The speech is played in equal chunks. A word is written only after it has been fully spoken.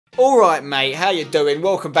Alright mate, how you doing?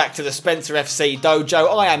 Welcome back to the Spencer FC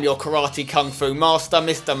Dojo. I am your karate kung fu master,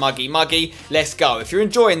 Mr. Muggy Muggy. Let's go. If you're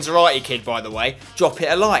enjoying Zarate Kid, by the way, drop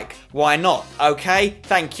it a like. Why not? Okay?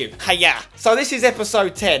 Thank you. Hiya. So this is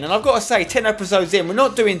episode 10, and I've got to say, 10 episodes in, we're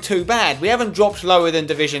not doing too bad. We haven't dropped lower than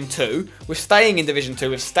Division 2. We're staying in Division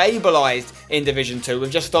 2. We've stabilised in Division 2.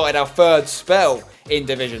 We've just started our third spell in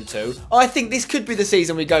Division 2. I think this could be the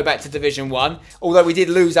season we go back to Division 1, although we did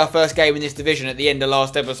lose our first game in this division at the end of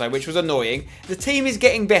last episode, which was annoying. The team is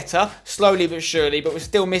getting better, slowly but surely, but we're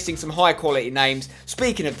still missing some high quality names.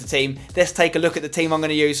 Speaking of the team, let's take a look at the team I'm going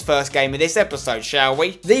to use first game of this episode, shall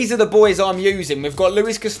we? These are the boys I'm using. We've got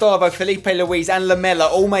Luis Gustavo, Felipe Luis and Lamela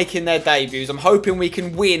all making their debuts. I'm hoping we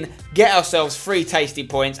can win, get ourselves 3 tasty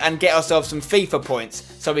points and get ourselves some FIFA points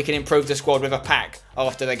so we can improve the squad with a pack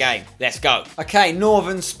after the game. Let's go. Okay,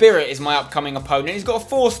 Northern Spirit is my upcoming opponent. He's got a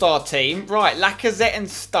 4-star team. Right, Lacazette and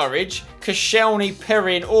Sturridge, Koscielny,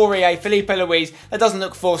 Perrin, Aurier, Felipe Luis. That doesn't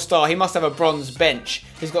look 4-star. He must have a bronze bench.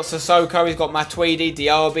 He's got Sissoko, he's got Matuidi,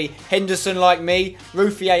 Diaby, Henderson like me,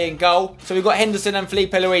 Ruffier in goal. So we've got Henderson and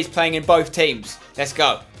Felipe Luis playing in both teams. Let's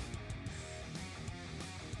go.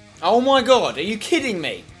 Oh my god, are you kidding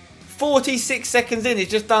me? 46 seconds in, he's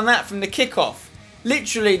just done that from the kickoff.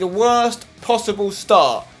 Literally the worst possible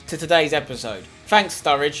start to today's episode. Thanks,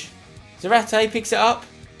 Sturridge. Zarate picks it up.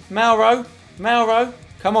 Mauro.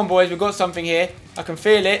 Come on, boys. We've got something here. I can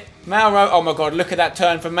feel it. Mauro. Oh, my God. Look at that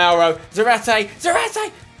turn from Mauro.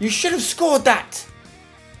 Zarate. You should have scored that.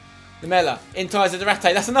 Lamela. In ties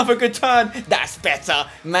Zarate. That's another good turn. That's better.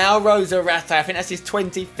 Mauro Zarate. I think that's his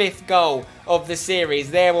 25th goal of the series.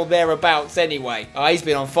 There or thereabouts anyway. Oh, he's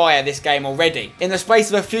been on fire this game already. In the space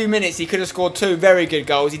of a few minutes, he could have scored 2 very good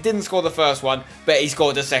goals. He didn't score the first one, but he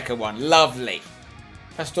scored the second one. Lovely.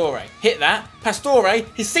 Pastore. Hit that. Pastore.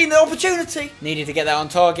 He's seen the opportunity. Needed to get that on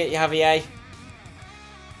target, Javier.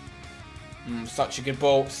 Such a good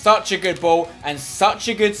ball. Such a good ball. And such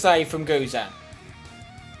a good save from Guzan.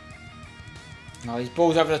 Oh, these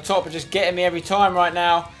balls over the top are just getting me every time right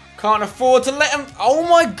now. Can't afford to let him... Oh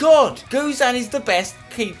my god! Guzan is the best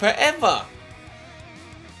keeper ever.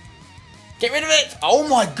 Get rid of it! Oh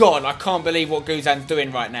my god! I can't believe what Guzan's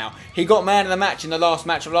doing right now. He got man of the match in the last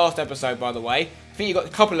match of last episode, by the way. I think he got a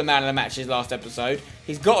couple of man of the matches last episode.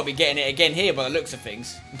 He's got to be getting it again here by the looks of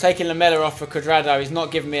things. I'm taking Lamela off for Cuadrado. He's not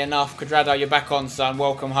giving me enough. Cuadrado, you're back on, son.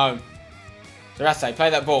 Welcome home. Zarate, play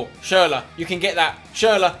that ball. Schürrle, you can get that.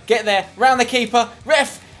 Schürrle, get there. Round the keeper.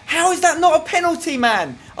 Ref, how is that not a penalty,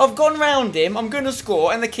 man? I've gone round him. I'm going to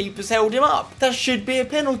score and the keeper's held him up. That should be a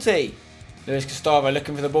penalty. Luis Gustavo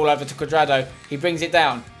looking for the ball over to Cuadrado. He brings it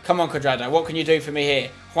down. Come on, Cuadrado. What can you do for me here?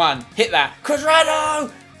 Juan, hit that. Cuadrado!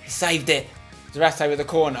 He saved it. Zarate with the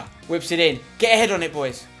corner. Whips it in. Get ahead on it,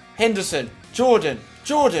 boys. Henderson. Jordan.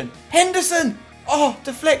 Henderson! Oh,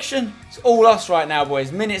 deflection. It's all us right now,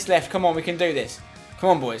 boys. Minutes left. Come on, we can do this. Come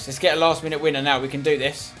on, boys. Let's get a last-minute winner now. We can do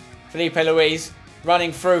this. Felipe Luis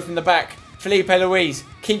running through from the back. Felipe Luis.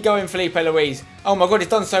 Keep going, Felipe Luis. Oh, my God, he's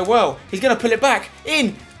done so well. He's going to pull it back.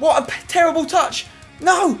 In. What a terrible touch.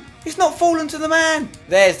 No, it's not fallen to the man.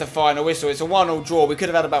 There's the final whistle. It's a 1-1 draw. We could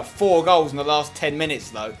have had about 4 goals in the last 10 minutes,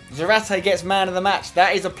 though. Zarate gets man of the match.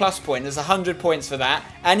 That is a plus point. There's 100 points for that.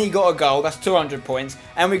 And he got a goal. That's 200 points.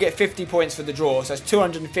 And we get 50 points for the draw. So that's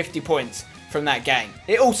 250 points from that game.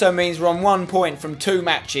 It also means we're on 1 point from 2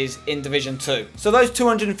 matches in Division 2. So those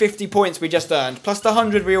 250 points we just earned, plus the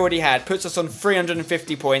 100 we already had, puts us on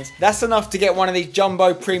 350 points. That's enough to get one of these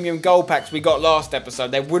jumbo premium gold packs we got last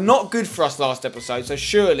episode. They were not good for us last episode, so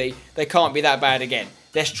surely they can't be that bad again.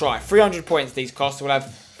 Let's try. 300 points these cost. We'll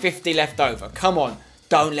have 50 left over. Come on.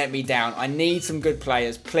 Don't let me down. I need some good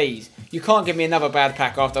players, please. You can't give me another bad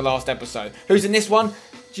pack after last episode. Who's in this one?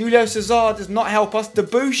 Julio Cesar does not help us.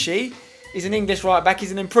 Debussy is an English right back.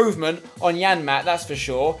 He's an improvement on Janmat, that's for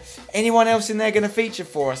sure. Anyone else in there going to feature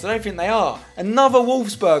for us? I don't think they are. Another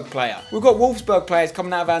Wolfsburg player. We've got Wolfsburg players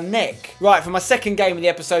coming out of our neck. Right, for my second game of the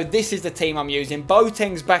episode, this is the team I'm using.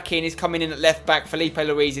 Boateng's back in. He's coming in at left back. Felipe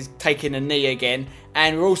Luis is taking a knee again.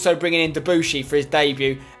 And we're also bringing in Debussy for his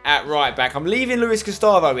debut at right back. I'm leaving Luis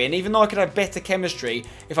Gustavo in, even though I could have better chemistry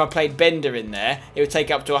if I played Bender in there. It would take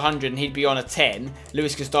up to 100 and he'd be on a 10.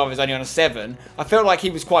 Luis Gustavo's only on a 7. I felt like he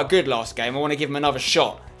was quite good last game. I want to give him another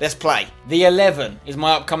shot. Let's play. The 11 is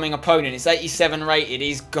my upcoming opponent. It's 87 rated.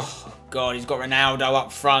 He's got Ronaldo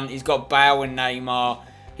up front. He's got Bale and Neymar.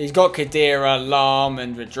 He's got Khedira, Lam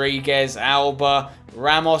and Rodriguez, Alba,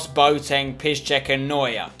 Ramos, Boateng, Piszczek and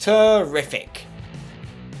Neuer. Terrific.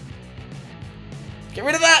 Get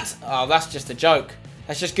rid of that! Oh, that's just a joke.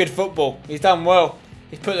 That's just good football. He's done well.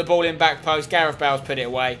 He's put the ball in back post. Gareth Bale's put it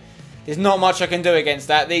away. There's not much I can do against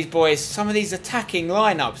that. These boys, some of these attacking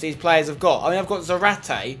lineups these players have got. I mean, I've got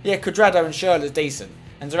Zarate. Yeah, Cuadrado and Schürrle's decent.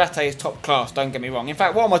 And Zarate is top class, don't get me wrong. In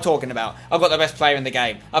fact, what am I talking about? I've got the best player in the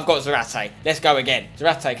game. I've got Zarate. Let's go again.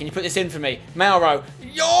 Zarate, can you put this in for me? Mauro.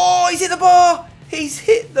 Yo, he's hit the bar. He's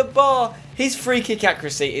hit the bar. His free kick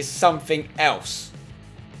accuracy is something else.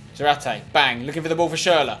 Zarate, bang. Looking for the ball for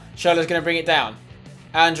Schürrle. Schürrle's going to bring it down.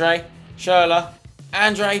 Andre, Schürrle.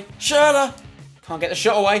 Andre, Schürrle. Can't get the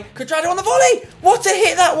shot away. Cuadrado on the volley. What a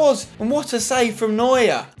hit that was. And what a save from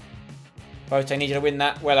Neuer. Bote, need you to win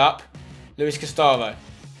that. Well up. Luis Gustavo.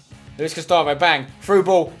 Luis Gustavo, bang. Through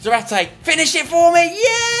ball. Zarate, finish it for me.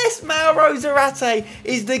 Yes! Mauro Zarate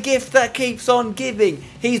is the gift that keeps on giving.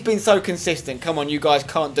 He's been so consistent. Come on, you guys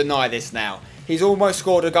can't deny this now. He's almost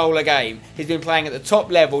scored a goal a game. He's been playing at the top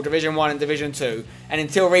level, Division 1 and Division 2. And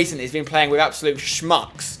until recently, he's been playing with absolute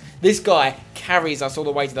schmucks. This guy carries us all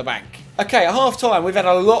the way to the bank. Okay, at half-time, we've had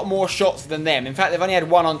a lot more shots than them. In fact, they've only had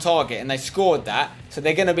one on target, and they scored that. So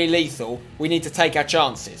they're going to be lethal. We need to take our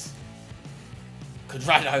chances.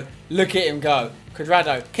 Cuadrado, look at him go.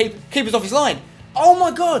 Cuadrado, keep us off his line. Oh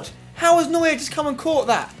my God, how has Neuer just come and caught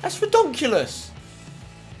that? That's ridiculous.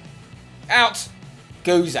 Out.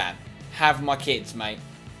 Guzan, have my kids, mate.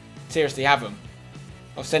 Seriously, have them.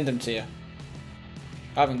 I'll send them to you.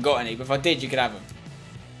 I haven't got any, but if I did, you could have them.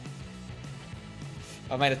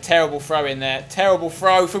 I've made a terrible throw in there. Terrible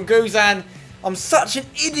throw from Guzan. I'm such an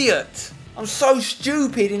idiot. I'm so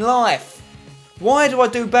stupid in life. Why do I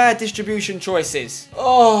do bad distribution choices?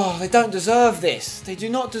 Oh, they don't deserve this. They do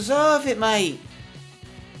not deserve it, mate.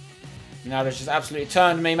 Now they've just absolutely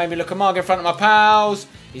turned me. Made me look a mug in front of my pals.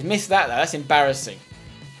 He's missed that, though. That's embarrassing.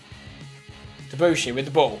 Debussy with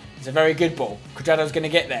the ball. It's a very good ball. Cuadrado's going to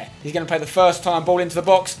get there. He's going to play the first time ball into the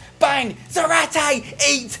box. Bang! Zarate!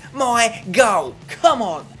 Eat my goal! Come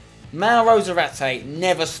on! Mauro Zarate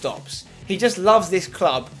never stops. He just loves this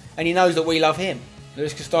club and he knows that we love him.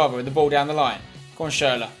 Luis Gustavo with the ball down the line. Go on,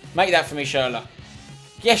 Schürrle. Make that for me, Schürrle.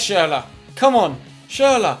 Yes, Schürrle. Come on.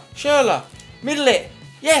 Schürrle. Schürrle. Middle it.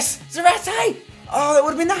 Yes! Zarate! Oh, that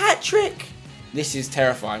would have been the hat-trick. This is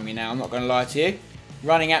terrifying me now. I'm not going to lie to you.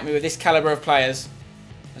 Running at me with this calibre of players.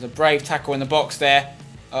 There's a brave tackle in the box there.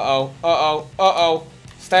 Uh-oh, uh-oh, uh-oh.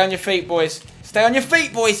 Stay on your feet, boys. Stay on your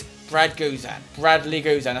feet, boys. Bradley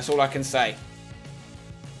Guzan, that's all I can say.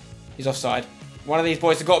 He's offside. One of these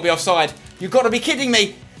boys has got to be offside. You've got to be kidding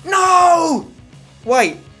me. No!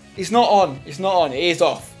 Wait, it's not on. It's not on. It is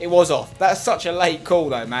off. It was off. That's such a late call,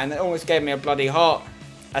 though, man. That almost gave me a bloody heart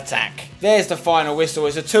attack. There's the final whistle.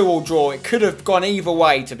 It's a 2-2 draw. It could have gone either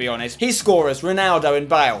way, to be honest. His scorers, Ronaldo and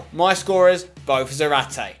Bale. My scorers, both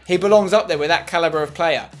Zarate. He belongs up there with that calibre of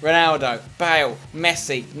player. Ronaldo, Bale,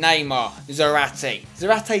 Messi, Neymar, Zarate.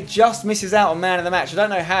 Zarate just misses out on man of the match. I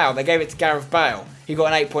don't know how. They gave it to Gareth Bale. He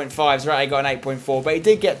got an 8.5, Zarate got an 8.4, but he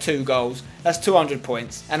did get 2 goals. That's 200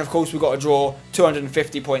 points. And of course, we've got a draw,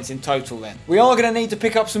 250 points in total then. We are going to need to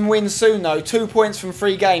pick up some wins soon though. 2 points from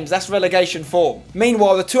 3 games. That's relegation form.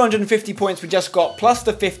 Meanwhile, the 250 points we just got, plus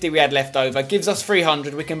the 50 we had left over, gives us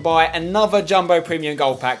 300. We can buy another Jumbo Premium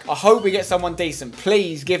Gold Pack. I hope we get someone decent.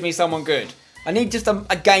 Please give me someone good. I need just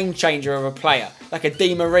a game changer of a player, like a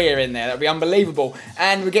Di Maria in there. That'd be unbelievable.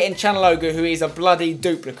 And we're getting Chanalogu, who is a bloody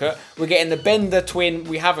duplicate. We're getting the Bender twin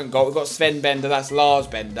we haven't got. We've got Sven Bender, that's Lars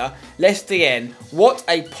Bender. Lestien, what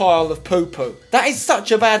a pile of poo-poo. That is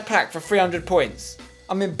such a bad pack for 300 points.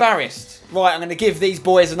 I'm embarrassed. Right, I'm going to give these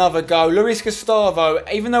boys another go. Luis Gustavo,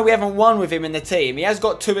 even though we haven't won with him in the team, he has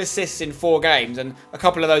got 2 assists in 4 games, and a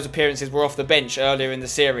couple of those appearances were off the bench earlier in the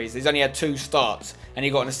series. He's only had 2 starts, and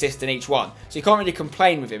he got an assist in each one. So you can't really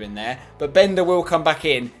complain with him in there, but Bender will come back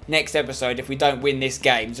in next episode if we don't win this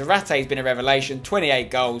game. Zarate's been a revelation, 28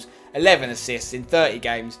 goals, 11 assists in 30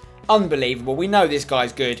 games. Unbelievable. We know this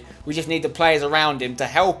guy's good. We just need the players around him to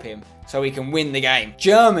help him so we can win the game.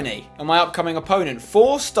 Germany are my upcoming opponent.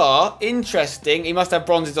 4-star, interesting. He must have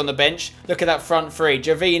bronzes on the bench. Look at that front 3.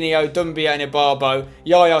 Gervinho, Dumbia and Ibarbo,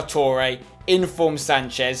 Yaya Toure, Inform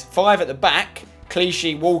Sanchez. 5 at the back.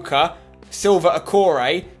 Clichy, Walker, Silva,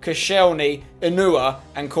 Akore, Koscielny, Inua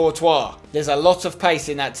and Courtois. There's a lot of pace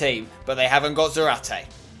in that team, but they haven't got Zarate.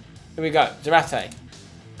 Here we go. Zarate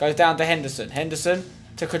goes down to Henderson. Henderson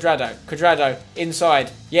to Cuadrado. Cuadrado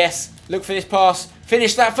inside. Yes. Look for this pass.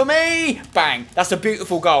 Finish that for me! Bang! That's a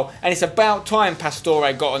beautiful goal. And it's about time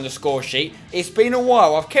Pastore got on the score sheet. It's been a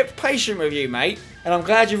while. I've kept patient with you, mate. And I'm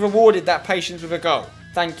glad you've rewarded that patience with a goal.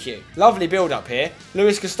 Thank you. Lovely build-up here.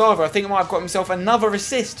 Luis Gustavo, I think he might have got himself another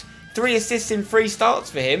assist. 3 assists in 3 starts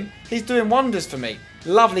for him. He's doing wonders for me.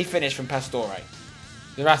 Lovely finish from Pastore.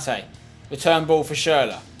 Zarate. Return ball for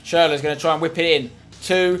Schürrle. Schürrle's going to try and whip it in.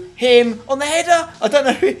 to him on the header. I don't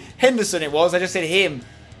know who Henderson it was. I just said him.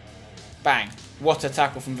 Bang. What a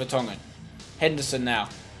tackle from Vertonghen. Henderson now.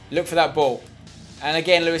 Look for that ball. And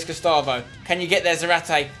again, Luis Gustavo. Can you get there,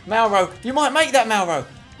 Zarate? Mauro. You might make that, Mauro.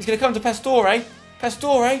 He's going to come to Pastore.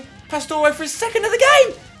 Pastore for his second of the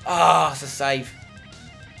game. Ah, it's a save.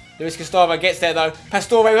 Luis Gustavo gets there, though.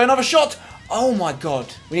 Pastore with another shot. Oh, my God.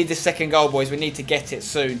 We need this second goal, boys. We need to get it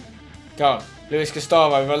soon. Go. Luis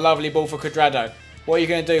Gustavo with a lovely ball for Cuadrado. What are you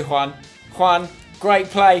going to do, Juan? Juan, great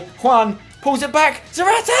play. Juan pulls it back.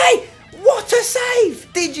 Zarate! What a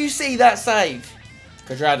save! Did you see that save?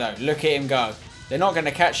 Cuadrado, look at him go. They're not going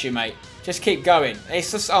to catch you, mate. Just keep going.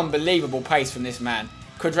 It's just unbelievable pace from this man.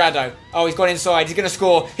 Cuadrado. Oh, he's gone inside. He's going to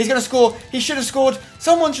score. He's going to score. He should have scored.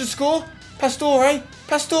 Someone should score. Pastore.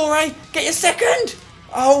 Pastore. Get your second.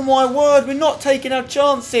 Oh, my word. We're not taking our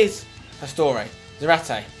chances. Pastore.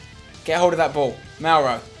 Zarate. Get hold of that ball.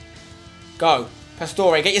 Mauro. Go.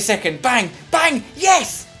 Pastore. Get your second. Bang. Bang.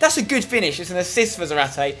 Yes. That's a good finish. It's an assist for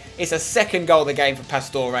Zarate. It's a second goal of the game for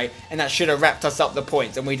Pastore, and that should have wrapped us up the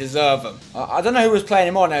points, and we deserve them. I don't know who was playing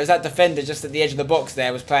him on. It was that defender just at the edge of the box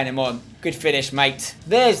there was playing him on. Good finish, mate.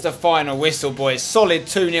 There's the final whistle, boys. Solid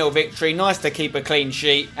 2-0 victory. Nice to keep a clean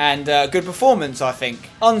sheet, and good performance, I think.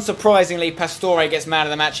 Unsurprisingly, Pastore gets man of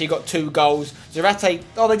the match. He got 2 goals. Zarate,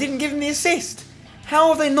 oh, they didn't give him the assist. How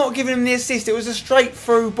have they not given him the assist? It was a straight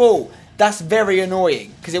through ball. That's very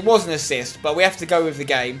annoying because it was an assist, but we have to go with the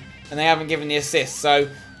game and they haven't given the assist, so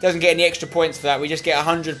doesn't get any extra points for that. We just get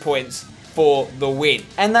 100 points for the win.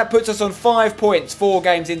 And that puts us on 5 points, 4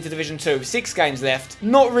 games into Division 2, 6 games left.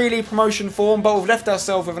 Not really promotion form, but we've left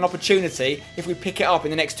ourselves with an opportunity. If we pick it up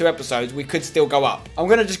in the next 2 episodes, we could still go up. I'm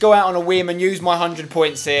going to just go out on a whim and use my 100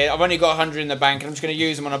 points here. I've only got 100 in the bank, and I'm just going to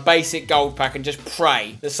use them on a basic gold pack and just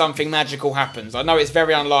pray that something magical happens. I know it's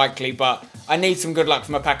very unlikely, but I need some good luck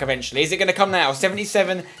from a pack eventually. Is it going to come now?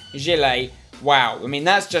 77 Gilet. Wow. I mean,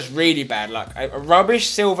 that's just really bad luck. A rubbish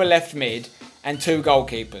silver left mid and 2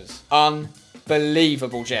 goalkeepers.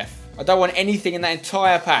 Unbelievable, Jeff. I don't want anything in that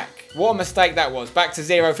entire pack. What a mistake that was. Back to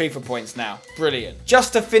 0 FIFA points now. Brilliant.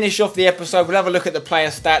 Just to finish off the episode, we'll have a look at the player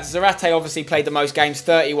stats. Zarate obviously played the most games,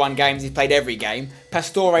 31 games. He's played every game.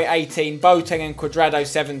 Pastore 18, Boateng and Cuadrado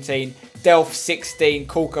 17, Delph 16,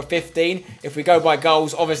 Kulka 15. If we go by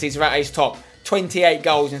goals, obviously Zarate's top. 28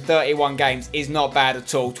 goals in 31 games is not bad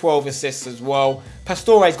at all. 12 assists as well.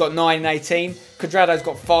 Pastore's got 9 in 18. Cuadrado's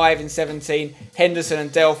got 5 in 17. Henderson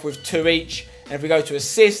and Delph with 2 each. And if we go to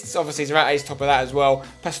assists, obviously Zarate's top of that as well.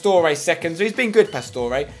 Pastore's second, so he's been good,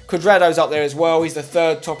 Pastore. Cuadrado's up there as well. He's the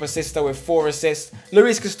 3rd top assister with 4 assists.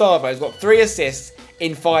 Luis Gustavo's got 3 assists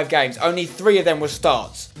in 5 games. Only 3 of them were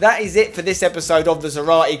starts. That is it for this episode of the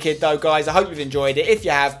Zarate Kid though, guys. I hope you've enjoyed it. If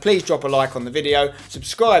you have, please drop a like on the video.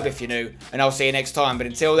 Subscribe if you're new, and I'll see you next time. But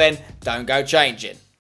until then, don't go changing.